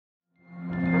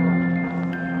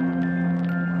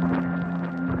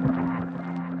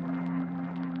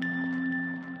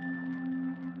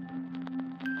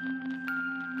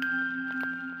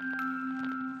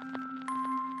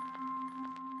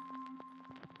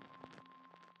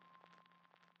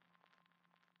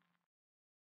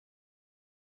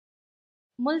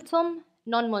Multum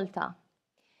non multa,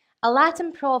 a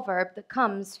Latin proverb that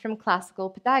comes from classical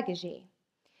pedagogy.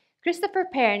 Christopher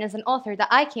Perrin is an author that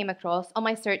I came across on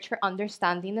my search for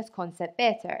understanding this concept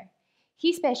better.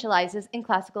 He specializes in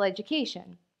classical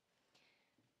education.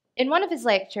 In one of his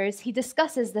lectures, he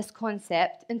discusses this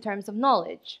concept in terms of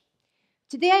knowledge.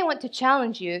 Today, I want to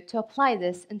challenge you to apply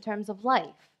this in terms of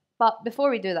life. But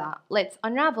before we do that, let's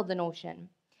unravel the notion.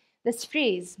 This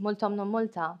phrase, multum non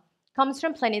multa, comes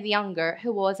from Pliny the Younger,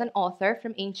 who was an author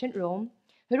from ancient Rome,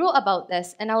 who wrote about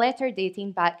this in a letter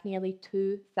dating back nearly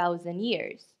 2,000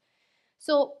 years.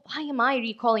 So why am I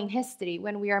recalling history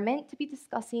when we are meant to be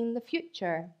discussing the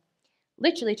future?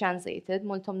 Literally translated,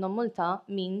 multum non multa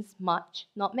means much,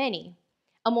 not many.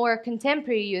 A more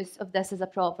contemporary use of this as a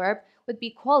proverb would be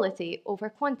quality over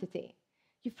quantity.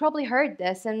 You've probably heard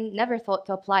this and never thought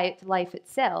to apply it to life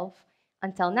itself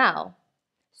until now.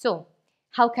 So,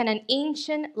 how can an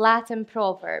ancient Latin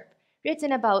proverb,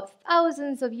 written about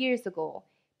thousands of years ago,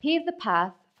 pave the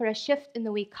path for a shift in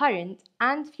the way current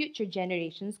and future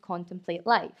generations contemplate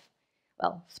life?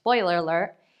 Well, spoiler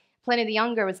alert, Pliny the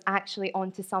Younger was actually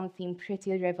onto something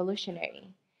pretty revolutionary.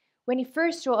 When he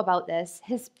first wrote about this,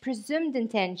 his presumed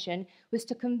intention was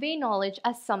to convey knowledge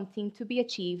as something to be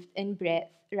achieved in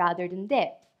breadth rather than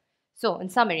depth. So, in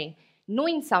summary,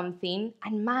 knowing something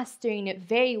and mastering it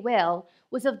very well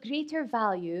was of greater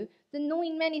value than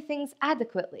knowing many things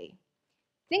adequately.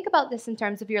 Think about this in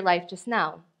terms of your life just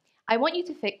now. I want you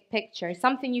to picture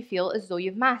something you feel as though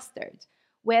you've mastered,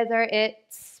 whether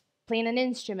it's playing an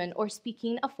instrument or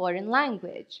speaking a foreign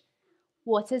language.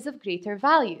 What is of greater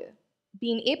value?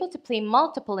 Being able to play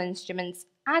multiple instruments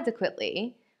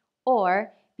adequately,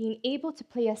 or being able to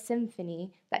play a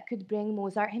symphony that could bring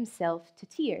Mozart himself to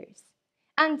tears?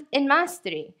 And in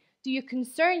mastery, do you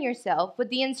concern yourself with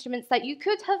the instruments that you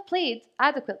could have played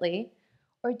adequately,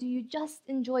 or do you just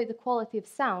enjoy the quality of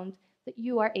sound that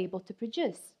you are able to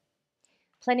produce?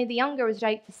 Pliny the Younger was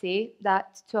right to say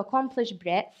that to accomplish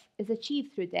breadth is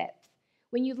achieved through depth.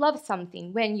 When you love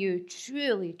something, when you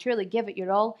truly, truly give it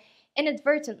your all,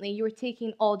 inadvertently you are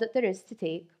taking all that there is to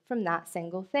take from that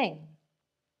single thing.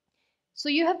 So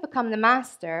you have become the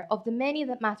master of the many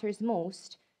that matters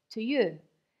most to you.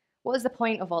 What is the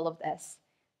point of all of this?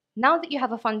 Now that you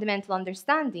have a fundamental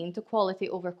understanding to quality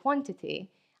over quantity,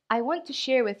 I want to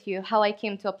share with you how I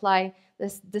came to apply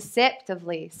this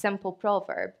deceptively simple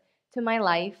proverb to my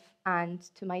life and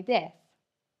to my death.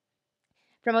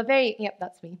 From a very young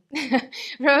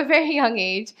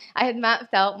age, I had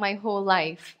mapped out my whole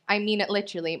life. I mean it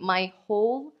literally, my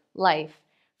whole life.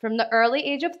 From the early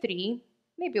age of 3,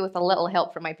 maybe with a little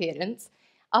help from my parents,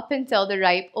 up until the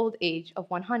ripe old age of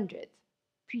 100.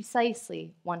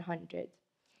 Precisely 100.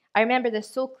 I remember this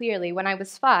so clearly. When I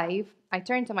was 5, I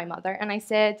turned to my mother and I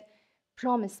said,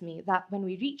 "Promise me that when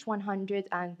we reach 100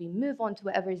 and we move on to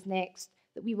whatever is next,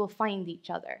 that we will find each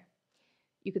other."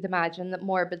 You could imagine that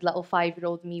morbid little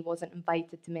 5-year-old me wasn't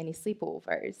invited to many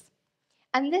sleepovers.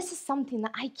 And this is something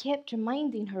that I kept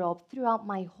reminding her of throughout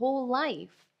my whole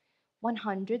life.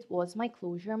 100 was my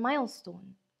closure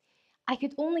milestone. I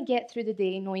could only get through the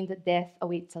day knowing that death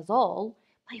awaits us all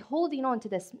by holding on to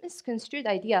this misconstrued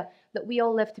idea that we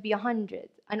all live to be 100,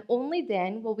 and only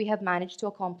then will we have managed to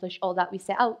accomplish all that we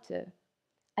set out to.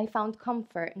 I found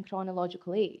comfort in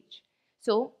chronological age.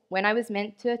 So, when I was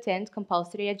meant to attend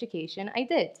compulsory education, I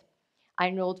did. I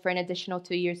enrolled for an additional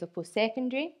 2 years of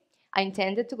post-secondary. I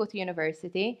intended to go to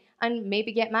university and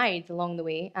maybe get married along the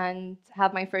way and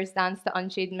have my first dance to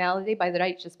Unchained Melody by the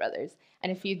Righteous Brothers.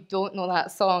 And if you don't know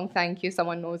that song, thank you,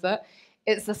 someone knows it.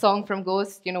 It's the song from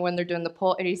Ghost, you know, when they're doing the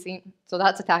pottery scene. So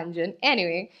that's a tangent.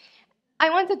 Anyway,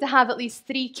 I wanted to have at least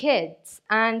 3 kids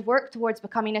and work towards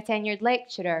becoming a tenured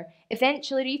lecturer,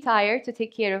 eventually retire to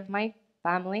take care of my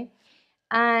family.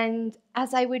 And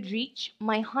as I would reach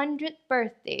my 100th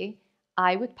birthday,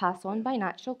 I would pass on by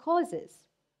natural causes.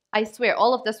 I swear,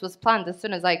 all of this was planned as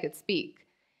soon as I could speak.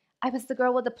 I was the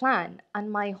girl with a plan,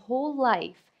 and my whole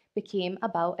life became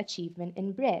about achievement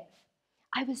in breadth.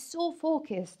 I was so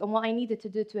focused on what I needed to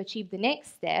do to achieve the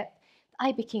next step, that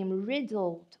I became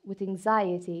riddled with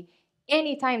anxiety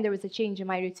anytime there was a change in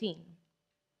my routine.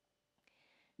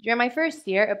 During my first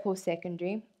year at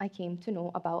post-secondary, I came to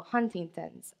know about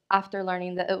Huntington's after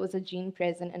learning that it was a gene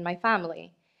present in my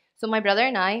family. So my brother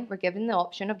and I were given the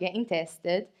option of getting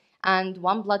tested, and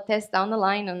one blood test down the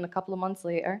line and a couple of months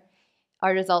later,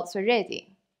 our results were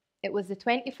ready. It was the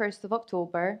 21st of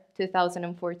October,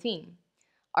 2014.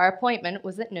 Our appointment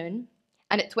was at noon,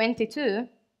 and at 22,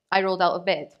 I rolled out of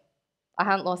bed. I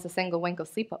hadn't lost a single wink of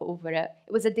sleep over it.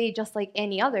 It was a day just like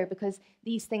any other because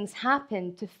these things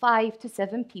happened to 5 to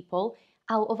 7 people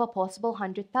out of a possible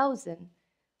 100,000.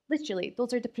 Literally,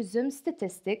 those are the presumed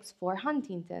statistics for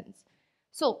Huntington's.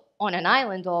 So, on an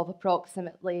island of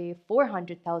approximately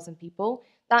 400,000 people,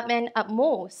 that meant at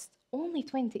most only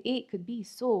 28 could be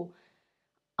so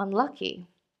unlucky.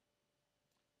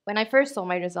 When I first saw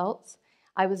my results,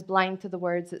 I was blind to the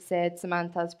words that said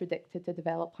Samantha's predicted to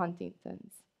develop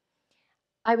Huntington's.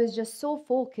 I was just so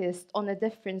focused on the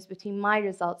difference between my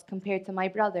results compared to my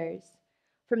brother's.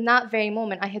 From that very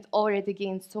moment, I had already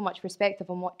gained so much perspective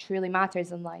on what truly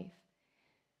matters in life.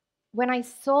 When I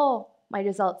saw my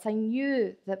results, I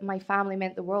knew that my family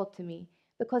meant the world to me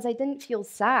because I didn't feel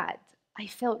sad. I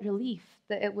felt relief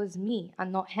that it was me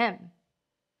and not him.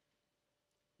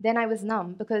 Then I was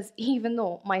numb because even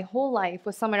though my whole life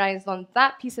was summarized on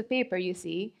that piece of paper, you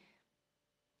see,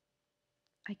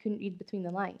 I couldn't read between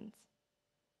the lines.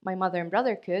 My mother and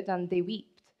brother could, and they wept.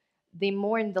 They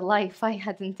mourned the life I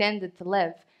had intended to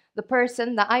live, the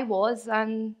person that I was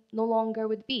and no longer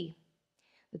would be.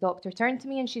 The doctor turned to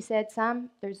me and she said, "Sam,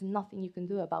 there's nothing you can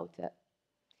do about it."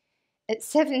 At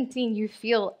 17, you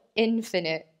feel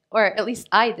infinite, or at least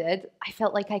I did. I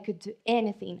felt like I could do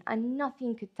anything and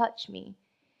nothing could touch me.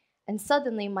 And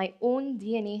suddenly, my own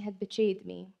DNA had betrayed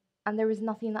me, and there was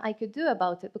nothing that I could do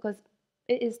about it because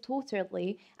it is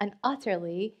totally and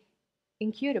utterly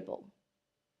incurable.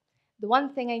 The one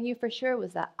thing I knew for sure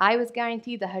was that I was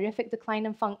guaranteed a horrific decline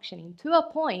in functioning to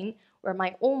a point where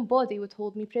my own body would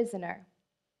hold me prisoner.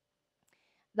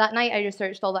 That night, I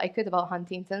researched all that I could about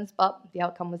Huntington's, but the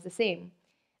outcome was the same.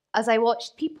 As I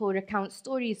watched people recount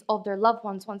stories of their loved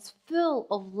ones once full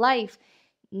of life,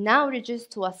 now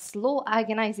reduced to a slow,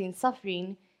 agonizing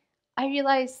suffering, I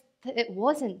realized that it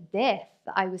wasn't death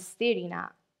that I was staring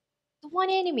at. The one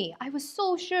enemy I was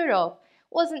so sure of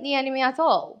wasn't the enemy at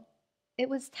all. It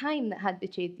was time that had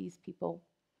betrayed these people.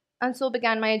 And so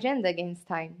began my agenda against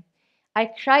time. I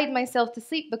cried myself to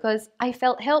sleep because I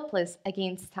felt helpless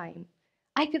against time.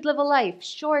 I could live a life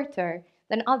shorter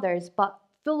than others, but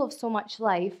full of so much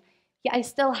life, yet I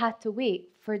still had to wait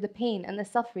for the pain and the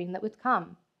suffering that would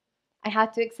come. I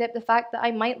had to accept the fact that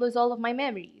I might lose all of my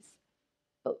memories.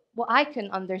 But what I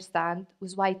couldn't understand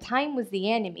was why time was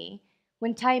the enemy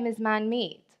when time is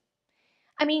man-made.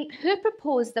 I mean, who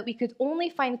proposed that we could only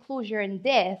find closure in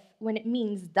death when it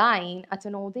means dying at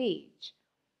an old age?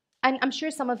 And I'm sure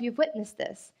some of you have witnessed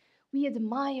this. We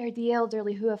admire the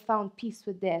elderly who have found peace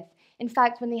with death. In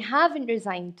fact, when they haven't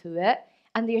resigned to it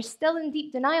and they are still in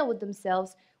deep denial with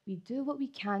themselves, we do what we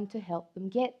can to help them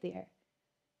get there.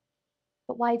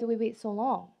 But why do we wait so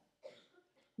long?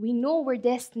 We know we're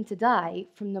destined to die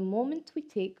from the moment we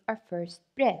take our first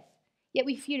breath, yet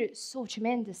we fear it so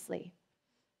tremendously.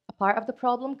 A part of the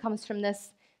problem comes from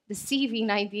this deceiving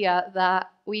idea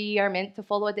that we are meant to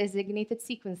follow a designated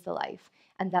sequence to life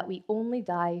and that we only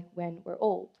die when we're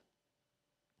old.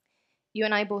 You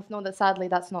and I both know that sadly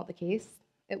that's not the case.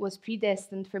 It was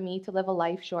predestined for me to live a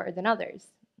life shorter than others.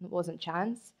 It wasn't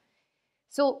chance.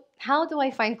 So how do I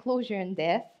find closure in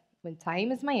death when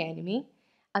time is my enemy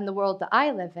and the world that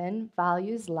I live in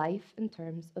values life in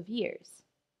terms of years?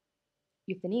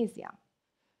 Euthanasia.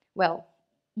 Well,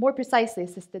 more precisely,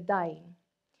 assisted dying.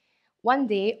 One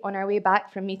day, on our way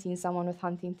back from meeting someone with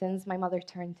Huntington's, my mother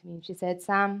turned to me and she said,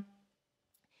 "Sam,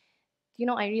 do you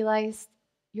know, I realized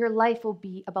your life will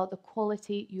be about the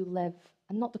quality you live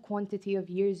and not the quantity of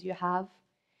years you have.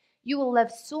 You will live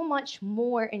so much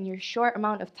more in your short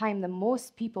amount of time than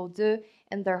most people do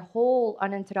in their whole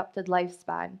uninterrupted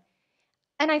lifespan."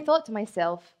 And I thought to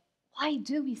myself, why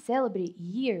do we celebrate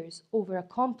years over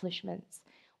accomplishments?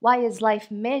 Why is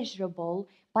life measurable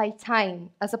by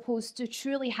time as opposed to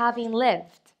truly having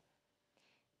lived?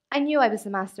 I knew I was the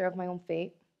master of my own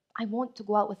fate. I want to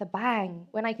go out with a bang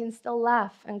when I can still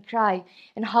laugh and cry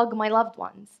and hug my loved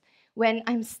ones, when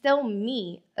I'm still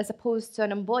me as opposed to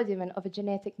an embodiment of a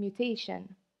genetic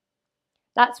mutation.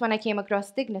 That's when I came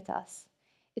across Dignitas.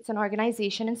 It's an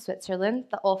organization in Switzerland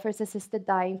that offers assisted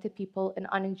dying to people in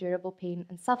unendurable pain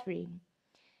and suffering.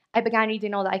 I began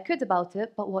reading all that I could about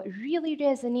it, but what really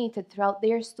resonated throughout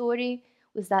their story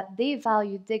was that they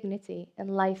valued dignity in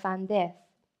life and death.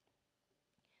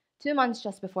 2 months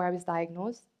just before I was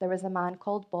diagnosed, there was a man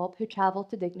called Bob who traveled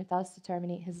to Dignitas to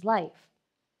terminate his life.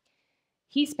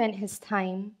 He spent his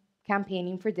time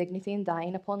campaigning for dignity in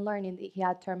dying upon learning that he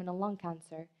had terminal lung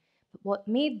cancer. But what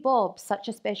made Bob such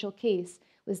a special case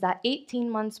was that 18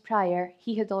 months prior,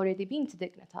 he had already been to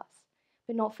Dignitas,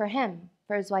 but not for him,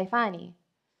 for his wife Annie.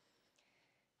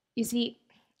 You see,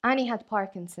 Annie had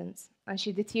Parkinson's, and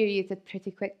she deteriorated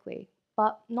pretty quickly,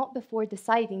 but not before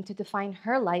deciding to define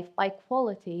her life by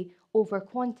quality over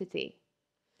quantity.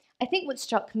 I think what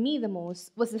struck me the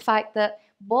most was the fact that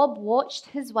Bob watched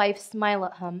his wife smile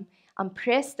at him and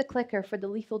pressed the clicker for the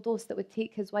lethal dose that would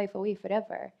take his wife away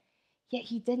forever. Yet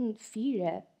he didn't fear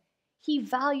it. He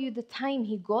valued the time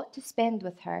he got to spend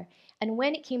with her, and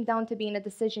when it came down to being a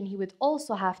decision he would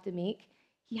also have to make,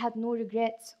 he had no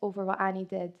regrets over what Annie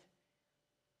did.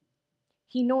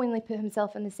 He knowingly put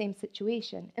himself in the same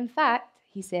situation. In fact,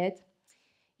 he said,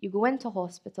 you go into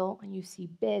hospital and you see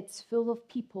beds full of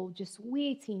people just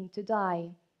waiting to die.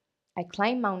 I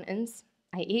climbed mountains,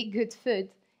 I ate good food,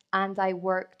 and I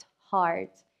worked hard.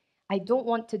 I don't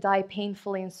want to die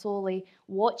painfully and slowly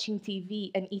watching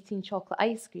TV and eating chocolate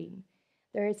ice cream.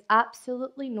 There is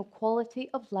absolutely no quality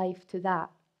of life to that.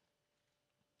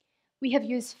 We have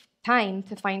used time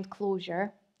to find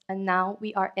closure, and now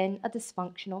we are in a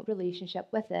dysfunctional relationship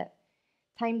with it.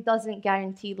 Time doesn't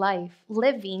guarantee life.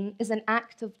 Living is an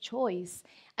act of choice.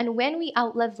 And when we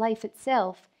outlive life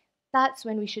itself, that's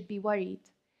when we should be worried.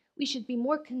 We should be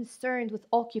more concerned with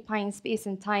occupying space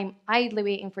and time, idly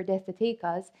waiting for death to take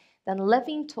us, than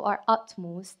living to our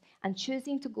utmost and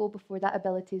choosing to go before that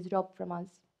ability is robbed from us.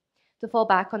 To fall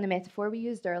back on the metaphor we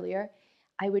used earlier,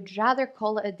 I would rather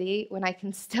call it a day when I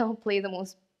can still play the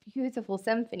most beautiful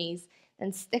symphonies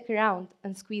than stick around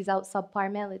and squeeze out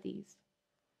subpar melodies.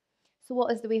 So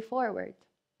what is the way forward?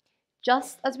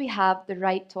 Just as we have the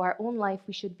right to our own life,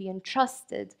 we should be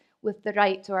entrusted with the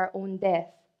right to our own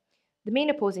death. The main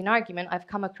opposing argument I've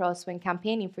come across when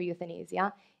campaigning for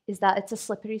euthanasia is that it's a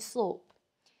slippery slope.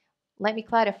 Let me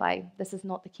clarify, this is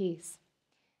not the case.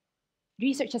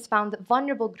 Research has found that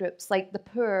vulnerable groups like the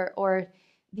poor or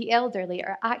the elderly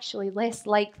are actually less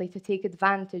likely to take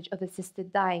advantage of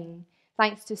assisted dying.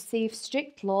 Thanks to safe,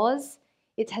 strict laws,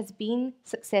 it has been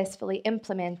successfully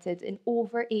implemented in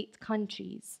over 8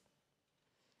 countries.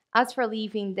 As for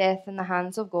leaving death in the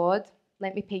hands of God,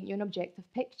 let me paint you an objective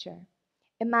picture.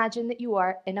 Imagine that you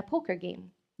are in a poker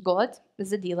game. God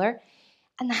is the dealer,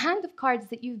 and the hand of cards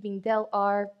that you've been dealt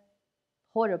are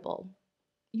horrible.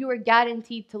 You are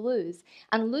guaranteed to lose,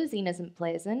 and losing isn't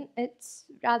pleasant, it's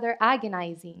rather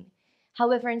agonizing.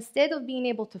 However, instead of being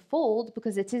able to fold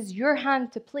because it is your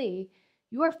hand to play,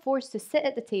 you are forced to sit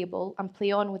at the table and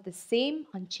play on with the same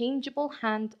unchangeable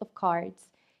hand of cards,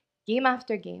 game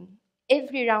after game,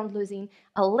 every round losing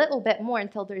a little bit more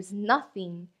until there's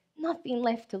nothing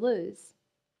left to lose.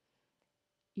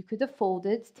 You could have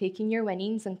folded, taken your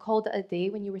winnings, and called it a day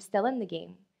when you were still in the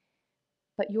game.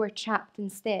 But you are trapped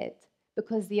instead,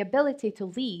 because the ability to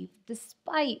leave,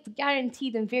 despite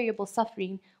guaranteed and variable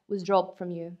suffering, was robbed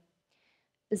from you.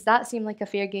 Does that seem like a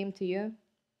fair game to you?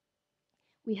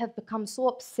 We have become so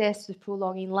obsessed with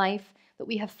prolonging life that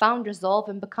we have found resolve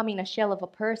in becoming a shell of a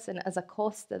person as a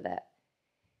cost of it.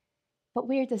 But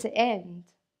where does it end?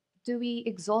 Do we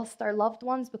exhaust our loved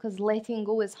ones because letting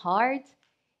go is hard?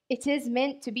 It is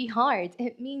meant to be hard.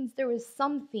 It means there is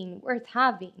something worth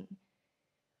having.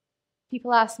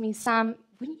 People ask me, Sam,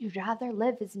 wouldn't you rather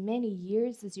live as many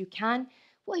years as you can?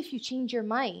 What if you change your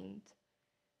mind?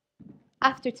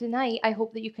 After tonight, I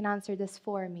hope that you can answer this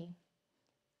for me.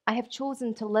 I have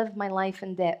chosen to live my life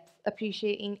in depth,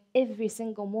 appreciating every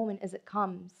single moment as it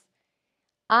comes.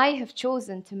 I have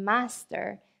chosen to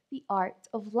master the art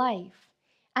of life,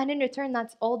 and in return,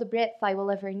 that's all the breadth I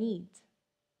will ever need.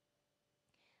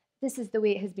 This is the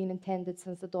way it has been intended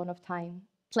since the dawn of time.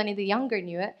 Pliny the Younger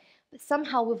knew it, but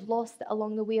somehow we've lost it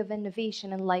along the way of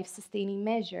innovation and life-sustaining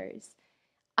measures.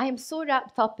 I am so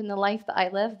wrapped up in the life that I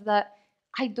live that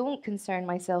I don't concern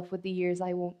myself with the years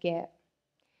I won't get.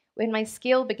 When my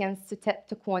scale begins to tip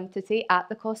to quantity at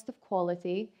the cost of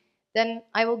quality, then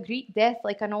I will greet death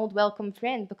like an old welcome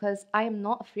friend because I am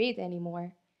not afraid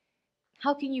anymore.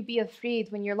 How can you be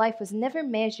afraid when your life was never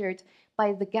measured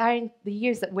by the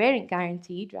years that weren't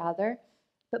guaranteed, rather,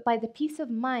 but by the peace of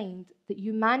mind that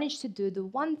you managed to do the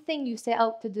one thing you set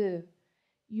out to do?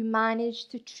 You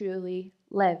managed to truly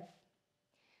live.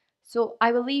 So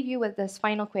I will leave you with this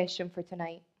final question for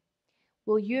tonight.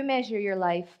 Will you measure your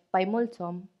life by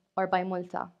Multum or by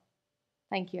Multa?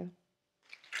 Thank you.